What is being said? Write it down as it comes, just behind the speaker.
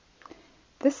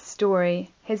This story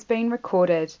has been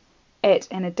recorded at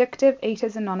an Addictive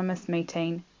Eaters Anonymous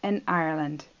meeting in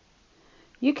Ireland.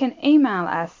 You can email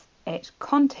us at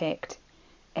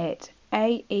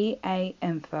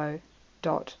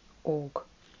contact@aeainfo.org.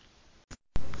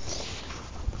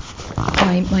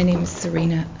 Hi, my name is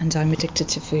Serena and I'm addicted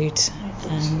to food,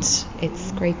 and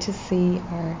it's great to see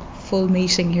our full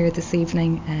meeting here this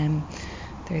evening.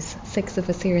 There's 6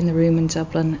 of us here in the room in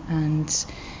Dublin, and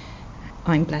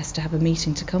I'm blessed to have a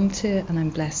meeting to come to, and I'm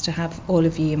blessed to have all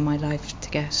of you in my life to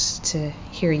get to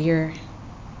hear your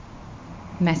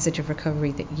message of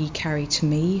recovery that ye carry to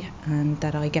me, and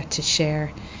that I get to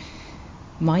share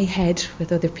my head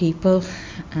with other people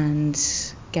and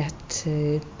get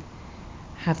to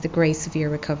have the grace of your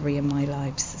recovery in my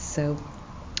lives. So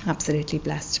absolutely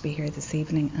blessed to be here this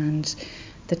evening. And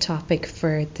the topic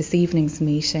for this evening's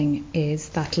meeting is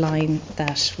that line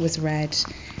that was read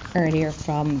earlier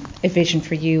from A Vision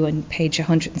for You on page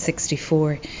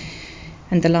 164.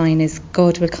 And the line is,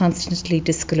 God will constantly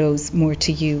disclose more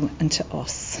to you and to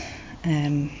us.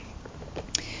 And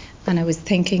I was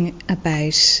thinking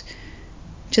about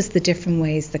just the different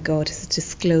ways that God has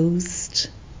disclosed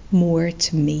more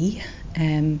to me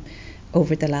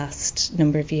over the last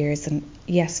number of years. And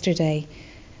yesterday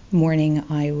morning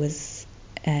I was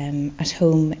at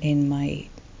home in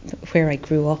where I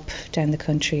grew up down the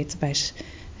country. It's about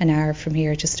an hour from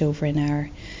here, just over an hour.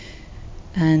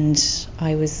 And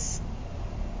I was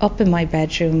up in my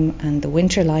bedroom and the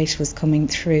winter light was coming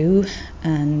through,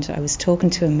 and I was talking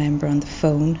to a member on the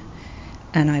phone,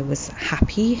 and I was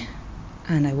happy,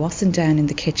 and I wasn't down in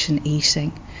the kitchen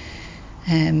eating.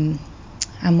 And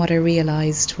what I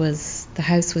realised was the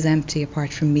house was empty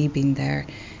apart from me being there.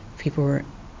 People were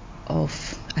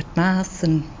off at mass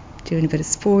and doing a bit of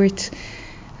sport,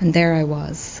 and there I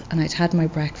was, and I'd had my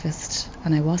breakfast,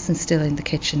 and I wasn't still in the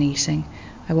kitchen eating.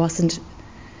 I wasn't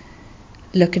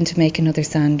looking to make another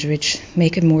sandwich,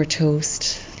 making more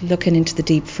toast, looking into the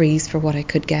deep freeze for what I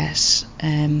could get.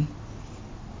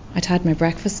 I'd had my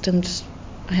breakfast and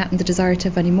I hadn't the desire to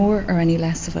have any more or any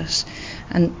less of it,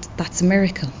 and that's a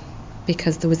miracle,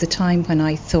 because there was a time when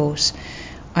I thought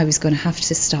I was going to have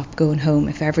to stop going home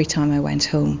if every time I went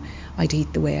home I'd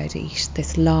eat the way I'd eat,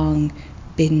 this long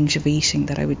binge of eating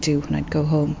that I would do when I'd go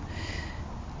home.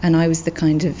 And I was the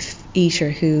kind of eater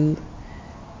who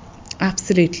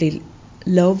absolutely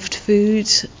loved food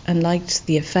and liked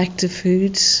the effect of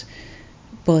food,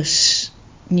 but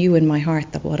knew in my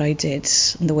heart that what I did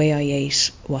and the way I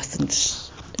ate wasn't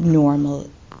normal,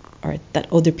 or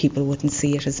that other people wouldn't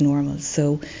see it as normal.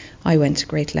 So I went to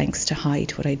great lengths to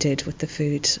hide what I did with the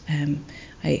food. I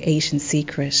ate in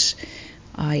secret.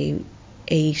 I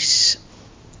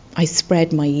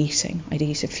spread my eating. I'd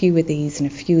eat a few of these and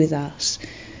a few of that,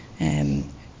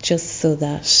 just so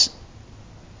that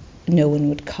no one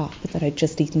would cop that I'd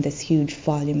just eaten this huge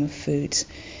volume of food.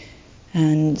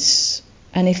 And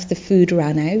if the food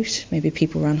ran out, maybe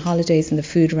people were on holidays and the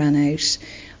food ran out,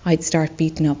 I'd start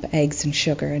beating up eggs and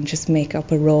sugar and just make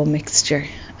up a raw mixture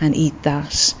and eat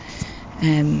that.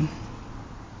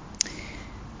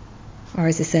 Or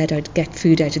as I said, I'd get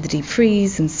food out of the deep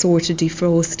freeze and sort of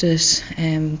defrost it.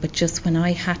 But just when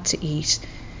I had to eat,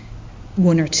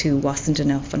 1 or 2 wasn't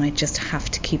enough, and I'd just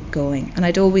have to keep going. And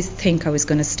I'd always think I was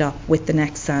going to stop with the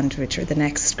next sandwich or the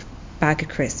next bag of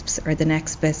crisps or the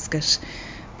next biscuit,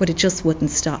 but it just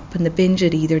wouldn't stop. And the binge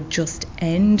would either just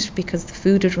end because the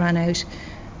food had ran out,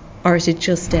 or it would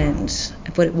just end.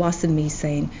 But it wasn't me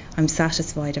saying, I'm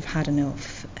satisfied, I've had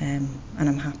enough, and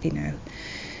I'm happy now.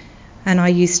 And I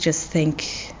used to just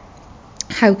think,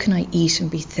 how can I eat and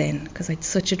be thin? Because I had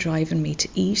such a drive in me to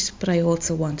eat, but I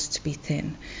also wanted to be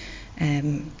thin.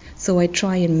 So I'd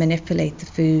try and manipulate the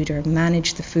food or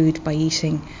manage the food by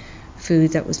eating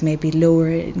food that was maybe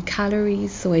lower in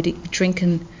calories. So I'd be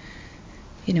drinking,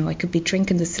 I could be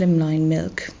drinking the slimline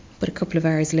milk, but a couple of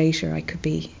hours later I could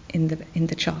be in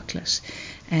the chocolate.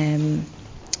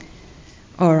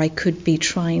 Or I could be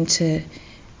trying to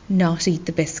not eat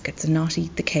the biscuits and not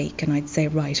eat the cake, and I'd say,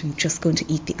 right, I'm just going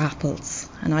to eat the apples.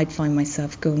 And I'd find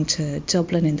myself going to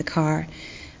Dublin in the car,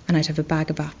 and I'd have a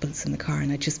bag of apples in the car,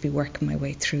 and I'd just be working my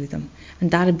way through them.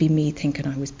 And that'd be me thinking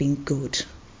I was being good.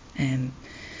 And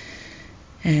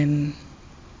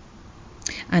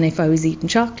if I was eating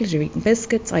chocolate or eating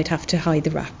biscuits, I'd have to hide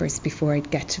the wrappers before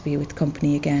I'd get to be with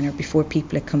company again, or before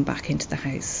people had come back into the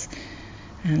house.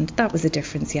 And that was a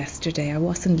difference yesterday. I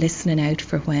wasn't listening out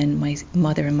for when my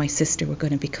mother and my sister were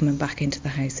going to be coming back into the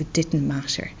house. It didn't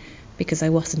matter, because I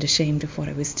wasn't ashamed of what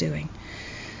I was doing.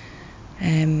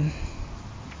 And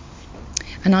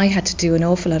I had to do an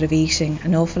awful lot of eating,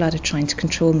 an awful lot of trying to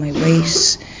control my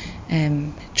weight,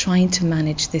 trying to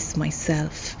manage this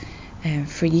myself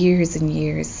for years and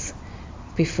years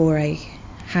before I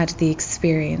had the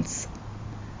experience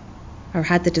or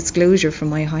had the disclosure from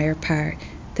my higher power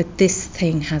that this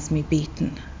thing has me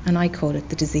beaten. And I call it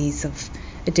the disease of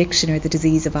addiction or the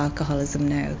disease of alcoholism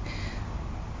now.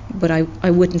 But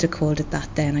I wouldn't have called it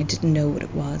that then. I didn't know what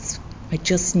it was. I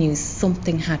just knew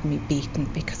something had me beaten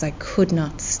because I could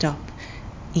not stop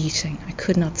eating. I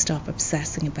could not stop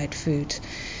obsessing about food.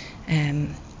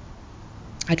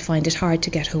 I'd find it hard to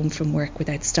get home from work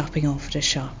without stopping off at a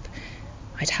shop.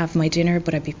 I'd have my dinner,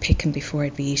 but I'd be picking before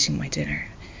I'd be eating my dinner.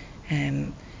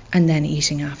 And then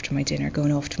eating after my dinner,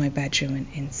 going off to my bedroom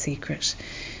in secret.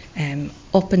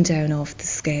 Up and down off the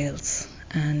scales.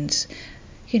 And,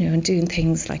 and doing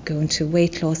things like going to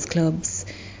weight loss clubs,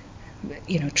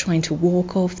 trying to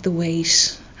walk off the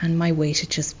weight. And my weight would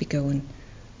just be going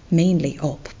mainly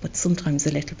up, but sometimes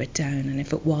a little bit down. And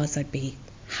if it was, I'd be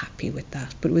happy with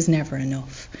that. But it was never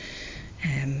enough.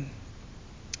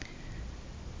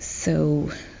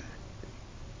 So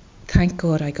thank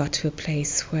God I got to a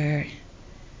place where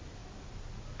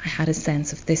I had a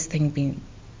sense of this thing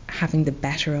having the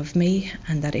better of me,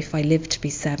 and that if I lived to be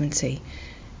 70,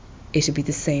 it'd be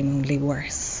the same, only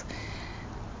worse.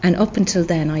 And up until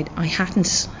then, I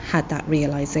hadn't had that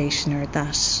realisation or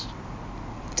that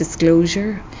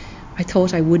disclosure. I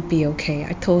thought I would be okay.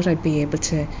 I thought I'd be able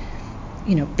to,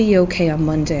 be okay on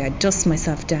Monday. I'd dust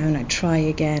myself down, I'd try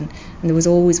again, and there was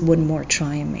always one more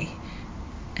try in me.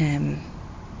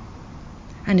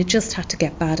 And it just had to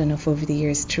get bad enough over the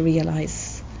years to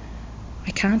realise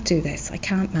I can't do this, I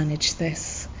can't manage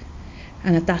this.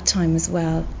 And at that time as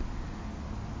well,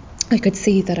 I could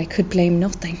see that I could blame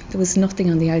nothing. There was nothing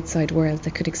on the outside world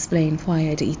that could explain why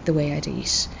I'd eat the way I'd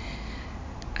eat.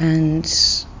 And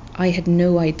I had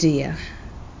no idea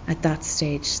at that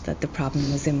stage that the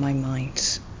problem was in my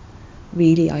mind.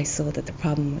 Really, I saw that the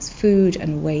problem was food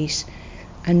and weight,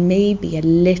 and maybe a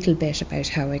little bit about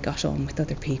how I got on with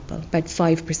other people. About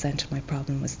 5% of my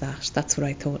problem was that. That's what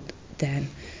I thought then.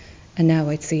 And now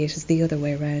I'd see it as the other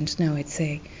way around. Now I'd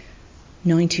say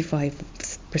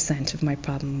 95% of my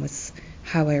problem was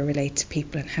how I relate to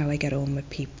people and how I get on with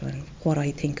people and what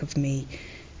I think of me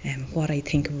and what I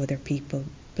think of other people,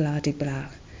 blah de blah.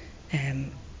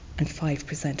 And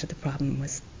 5% of the problem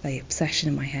was the obsession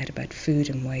in my head about food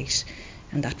and weight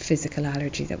and that physical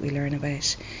allergy that we learn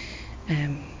about.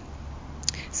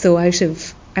 So out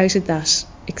of that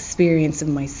experience of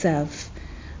myself,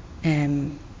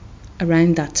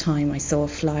 around that time I saw a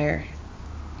flyer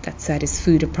that said, "Is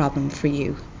food a problem for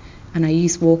you?" And I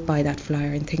used to walk by that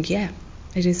flyer and think, yeah,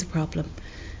 it is a problem.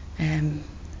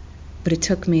 But it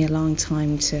took me a long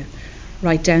time to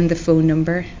write down the phone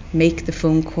number, make the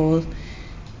phone call.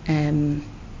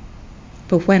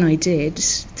 But when I did,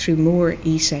 through more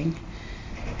eating,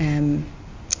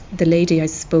 the lady I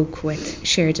spoke with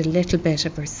shared a little bit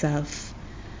of herself,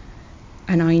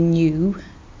 and I knew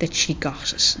that she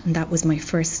got it. And that was my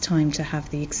first time to have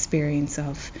the experience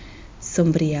of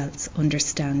somebody else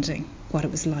understanding what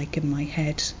it was like in my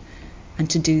head and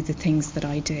to do the things that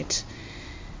I did.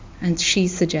 And she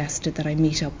suggested that I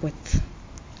meet up with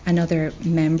another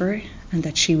member and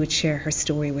that she would share her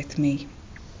story with me.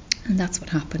 And that's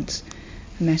what happened.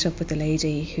 I met up with a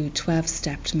lady who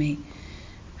 12-stepped me,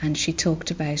 and she talked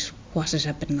about what it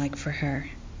had been like for her.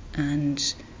 And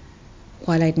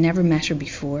while I'd never met her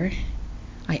before,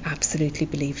 I absolutely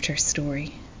believed her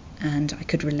story and I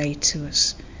could relate to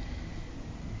it.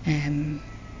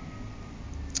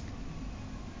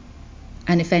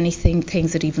 And if anything,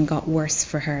 things had even got worse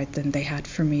for her than they had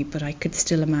for me, but I could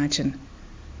still imagine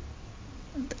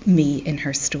me in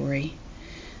her story.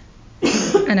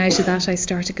 And out of that I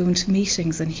started going to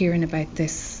meetings and hearing about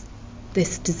this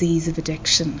disease of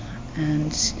addiction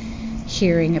and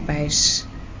hearing about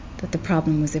that the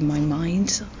problem was in my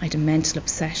mind. I had a mental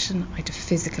obsession, I had a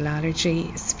physical allergy,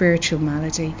 a spiritual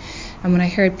malady. And when I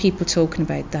heard people talking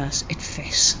about that, it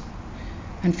fit.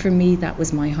 And for me, that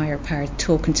was my higher power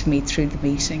talking to me through the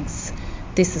meetings.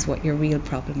 This is what your real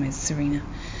problem is, Serena.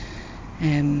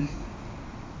 And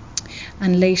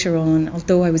later on,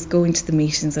 although I was going to the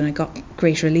meetings and I got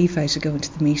great relief out of going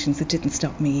to the meetings, it didn't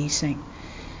stop me eating.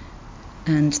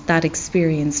 And that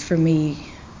experience for me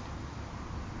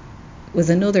was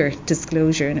another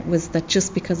disclosure, and it was that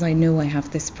just because I know I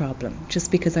have this problem, just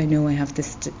because I know I have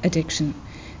this addiction,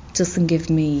 doesn't give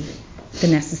me the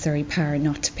necessary power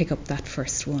not to pick up that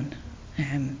first one.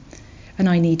 And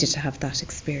I needed to have that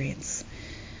experience.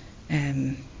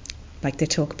 Like they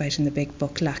talk about in the big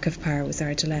book, lack of power was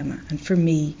our dilemma. And for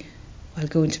me, while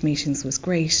going to meetings was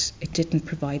great, it didn't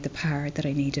provide the power that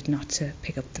I needed not to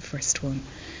pick up the first one.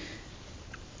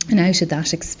 And out of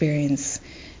that experience,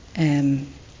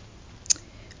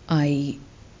 I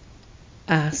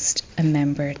asked a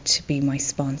member to be my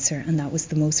sponsor, and that was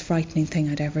the most frightening thing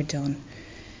I'd ever done.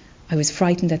 I was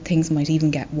frightened that things might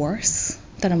even get worse,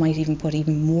 that I might even put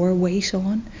even more weight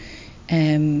on.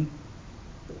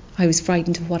 I was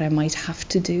frightened of what I might have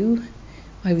to do.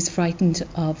 I was frightened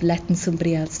of letting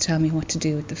somebody else tell me what to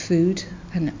do with the food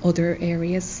and other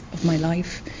areas of my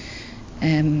life.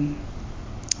 And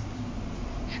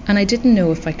I didn't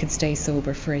know if I could stay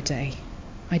sober for a day.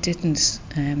 I didn't.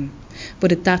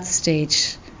 But at that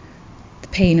stage, the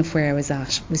pain of where I was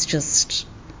at was just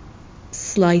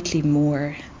slightly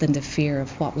more than the fear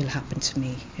of what will happen to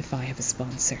me if I have a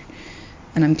sponsor.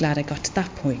 And I'm glad I got to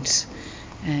that point.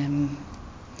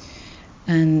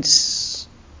 And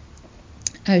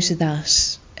out of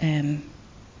that,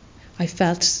 I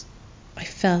felt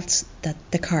that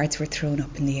the cards were thrown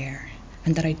up in the air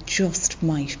and that I just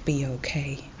might be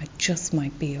okay. I just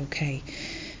might be okay.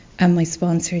 And my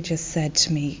sponsor just said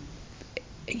to me,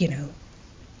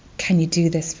 can you do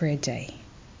this for a day?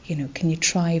 Can you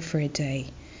try for a day?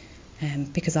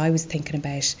 Because I was thinking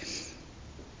about,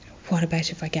 what about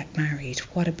if I get married?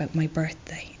 What about my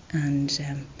birthday? And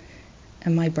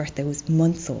my birthday was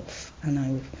months off, and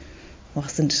I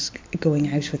wasn't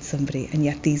going out with somebody, and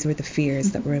yet these were the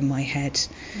fears that were in my head.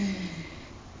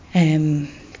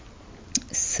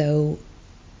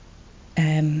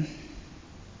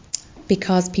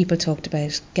 Because people talked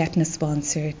about getting a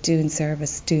sponsor, doing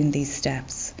service, doing these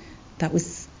steps, that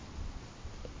was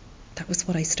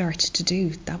what I started to do.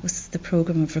 That was the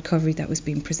programme of recovery that was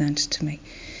being presented to me.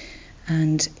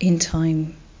 And in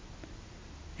time,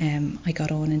 I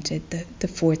got on and did the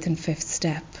fourth and fifth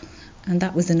step. And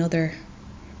that was another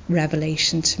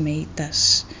revelation to me that,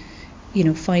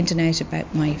 finding out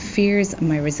about my fears and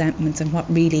my resentments and what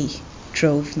really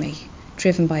drove me.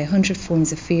 Driven by 100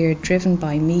 forms of fear, driven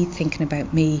by me thinking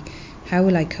about me. How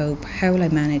will I cope? How will I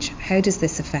manage? How does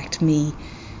this affect me?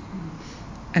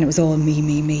 And it was all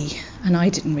me. And I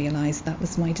didn't realise that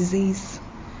was my disease.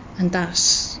 And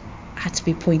that had to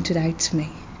be pointed out to me.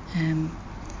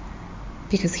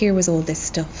 Because here was all this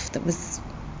stuff that was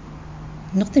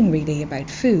nothing really about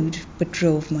food, but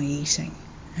drove my eating.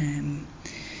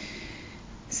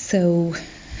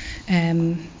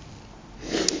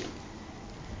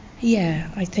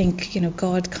 I think,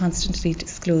 God constantly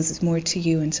discloses more to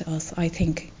you and to us. I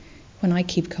think when I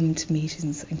keep coming to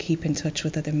meetings and keep in touch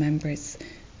with other members,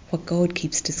 what God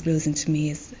keeps disclosing to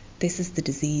me is, this is the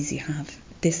disease you have,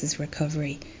 this is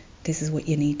recovery, this is what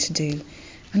you need to do.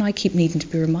 And I keep needing to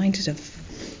be reminded of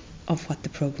what the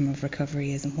programme of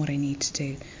recovery is and what I need to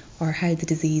do, or how the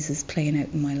disease is playing out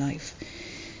in my life.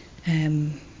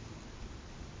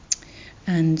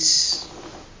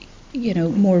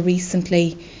 More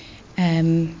recently,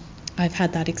 I've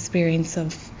had that experience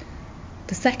of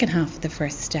the second half of the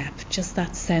first step, just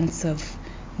that sense of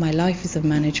my life is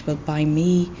unmanageable by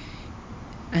me,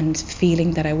 and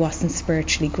feeling that I wasn't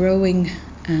spiritually growing,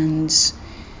 and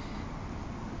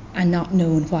not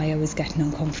knowing why I was getting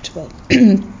uncomfortable.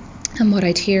 And what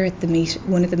I'd hear at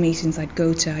one of the meetings I'd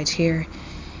go to, I'd hear,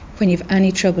 when you've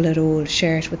any trouble at all,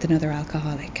 share it with another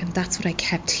alcoholic. And that's what I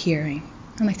kept hearing.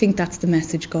 And I think that's the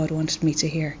message God wanted me to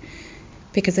hear,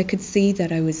 because I could see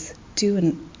that I was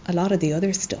doing a lot of the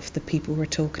other stuff that people were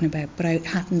talking about, but I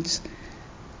hadn't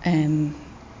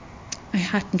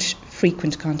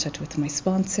frequent contact with my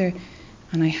sponsor,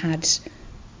 and I had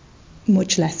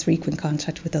much less frequent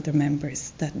contact with other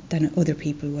members than other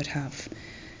people would have.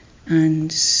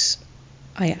 And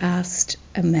I asked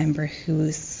a member who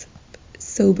was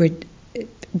sober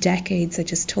decades, I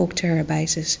just talked to her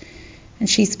about it, and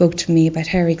she spoke to me about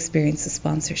her experience of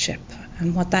sponsorship.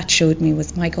 And what that showed me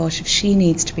was, my gosh, if she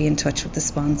needs to be in touch with the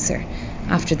sponsor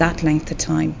after that length of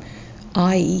time,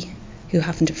 I, who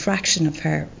haven't a fraction of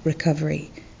her recovery,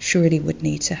 surely would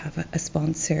need to have a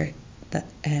sponsor.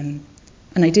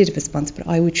 And I did have a sponsor, but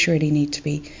I would surely need to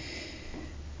be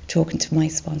talking to my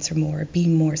sponsor more,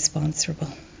 being more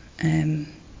sponsorable. And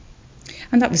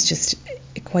that was just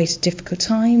quite a difficult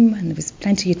time, and there was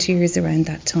plenty of tears around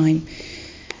that time.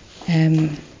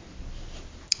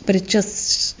 But it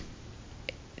just,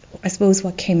 I suppose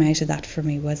what came out of that for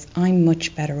me was, I'm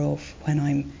much better off when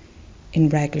I'm in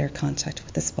regular contact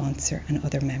with the sponsor and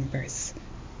other members.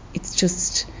 It's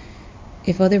just,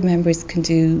 if other members can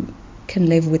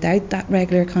live without that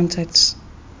regular contact,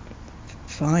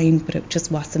 fine, but it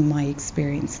just wasn't my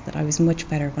experience. That I was much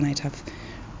better when I'd have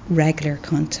regular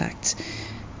contact.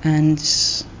 And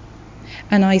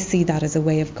I see that as a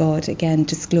way of God, again,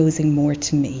 disclosing more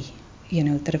to me.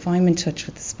 That if I'm in touch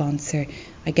with the sponsor,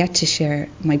 I get to share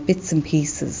my bits and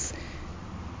pieces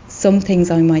some things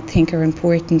I might think are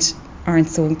important aren't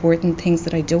so important. Things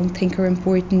that I don't think are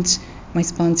important, my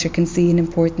sponsor can see an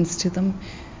importance to them,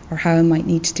 or how I might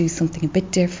need to do something a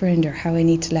bit different, or how I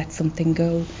need to let something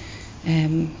go.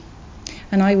 And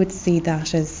I would see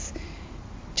that as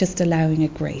just allowing a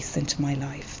grace into my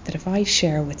life, that if I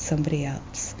share with somebody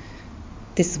else,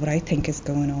 this is what I think is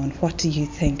going on, what do you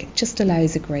think? It just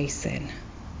allows a grace in.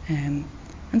 And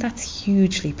that's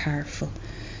hugely powerful.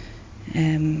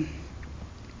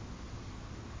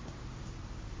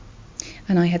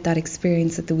 And I had that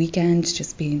experience at the weekend,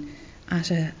 just being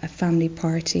at a family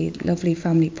party, lovely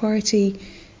family party,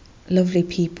 lovely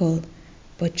people,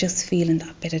 but just feeling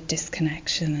that bit of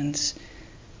disconnection and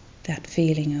that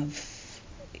feeling of,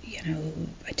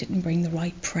 I didn't bring the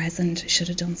right present, I should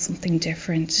have done something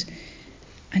different.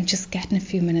 And just getting a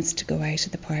few minutes to go out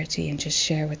at the party and just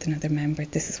share with another member,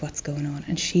 this is what's going on.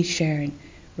 And she's sharing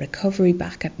recovery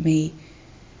back at me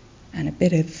and a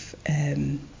bit of,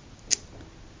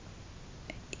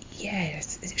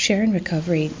 sharing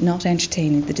recovery, not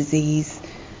entertaining the disease.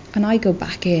 And I go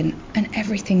back in and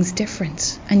everything's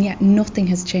different. And yet nothing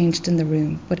has changed in the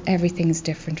room, but everything's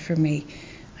different for me.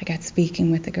 I got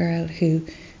speaking with a girl who,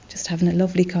 just having a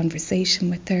lovely conversation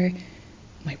with her.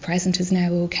 My present is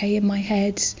now okay in my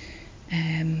head,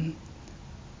 and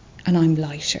I'm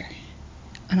lighter,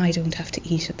 and I don't have to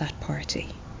eat at that party.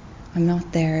 I'm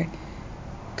not there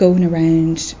going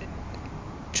around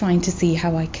trying to see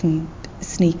how I can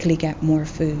sneakily get more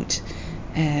food,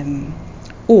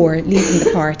 or leaving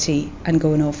the party and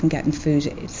going off and getting food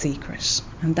in secret,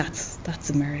 and that's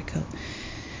a miracle.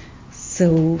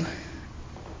 So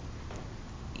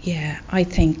I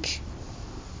think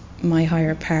my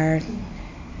higher power,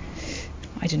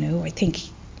 I don't know, I think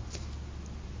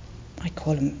I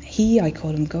call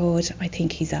him God. I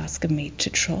think he's asking me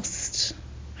to trust.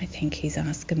 I think he's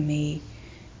asking me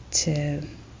to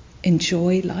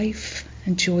enjoy life,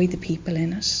 enjoy the people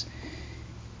in it.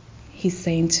 He's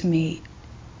saying to me,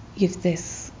 you've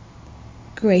this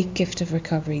great gift of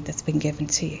recovery that's been given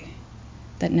to you,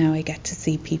 that now I get to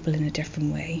see people in a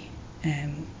different way.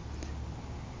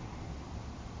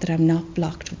 That I'm not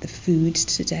blocked with the food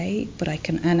today, but I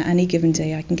can, and any given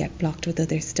day I can get blocked with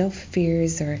other stuff,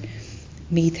 fears or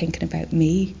me thinking about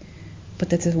me,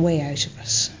 but there's a way out of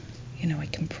it. I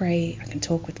can pray, I can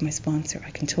talk with my sponsor,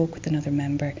 I can talk with another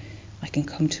member, I can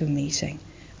come to a meeting,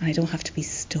 and I don't have to be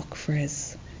stuck for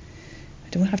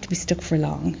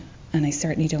long, and I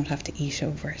certainly don't have to eat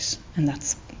over it, and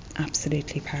that's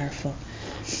absolutely powerful.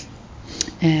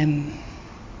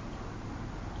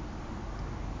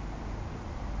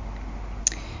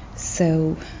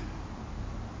 So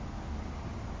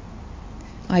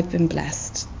I've been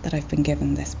blessed that I've been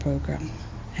given this programme,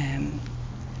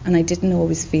 and I didn't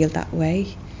always feel that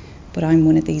way, but I'm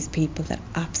one of these people that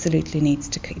absolutely needs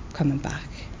to keep coming back.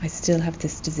 I still have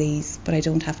this disease, but I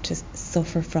don't have to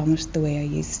suffer from it the way I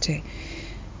used to.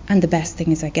 And the best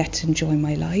thing is I get to enjoy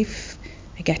my life,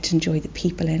 I get to enjoy the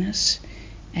people in it.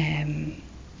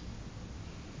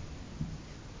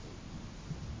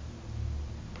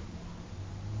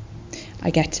 I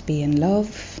get to be in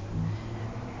love.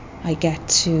 I get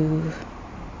to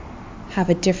have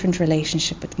a different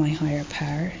relationship with my higher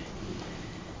power.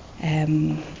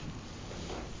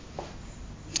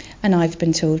 And I've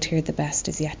been told here the best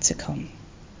is yet to come.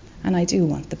 And I do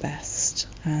want the best.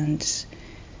 And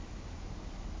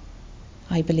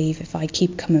I believe if I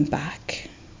keep coming back,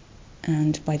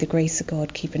 and by the grace of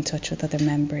God keep in touch with other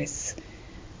members,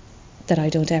 that I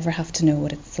don't ever have to know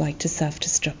what it's like to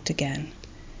self-destruct again.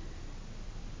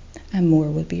 And more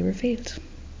will be revealed.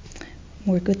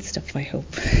 More good stuff, I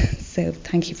hope. So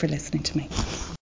thank you for listening to me.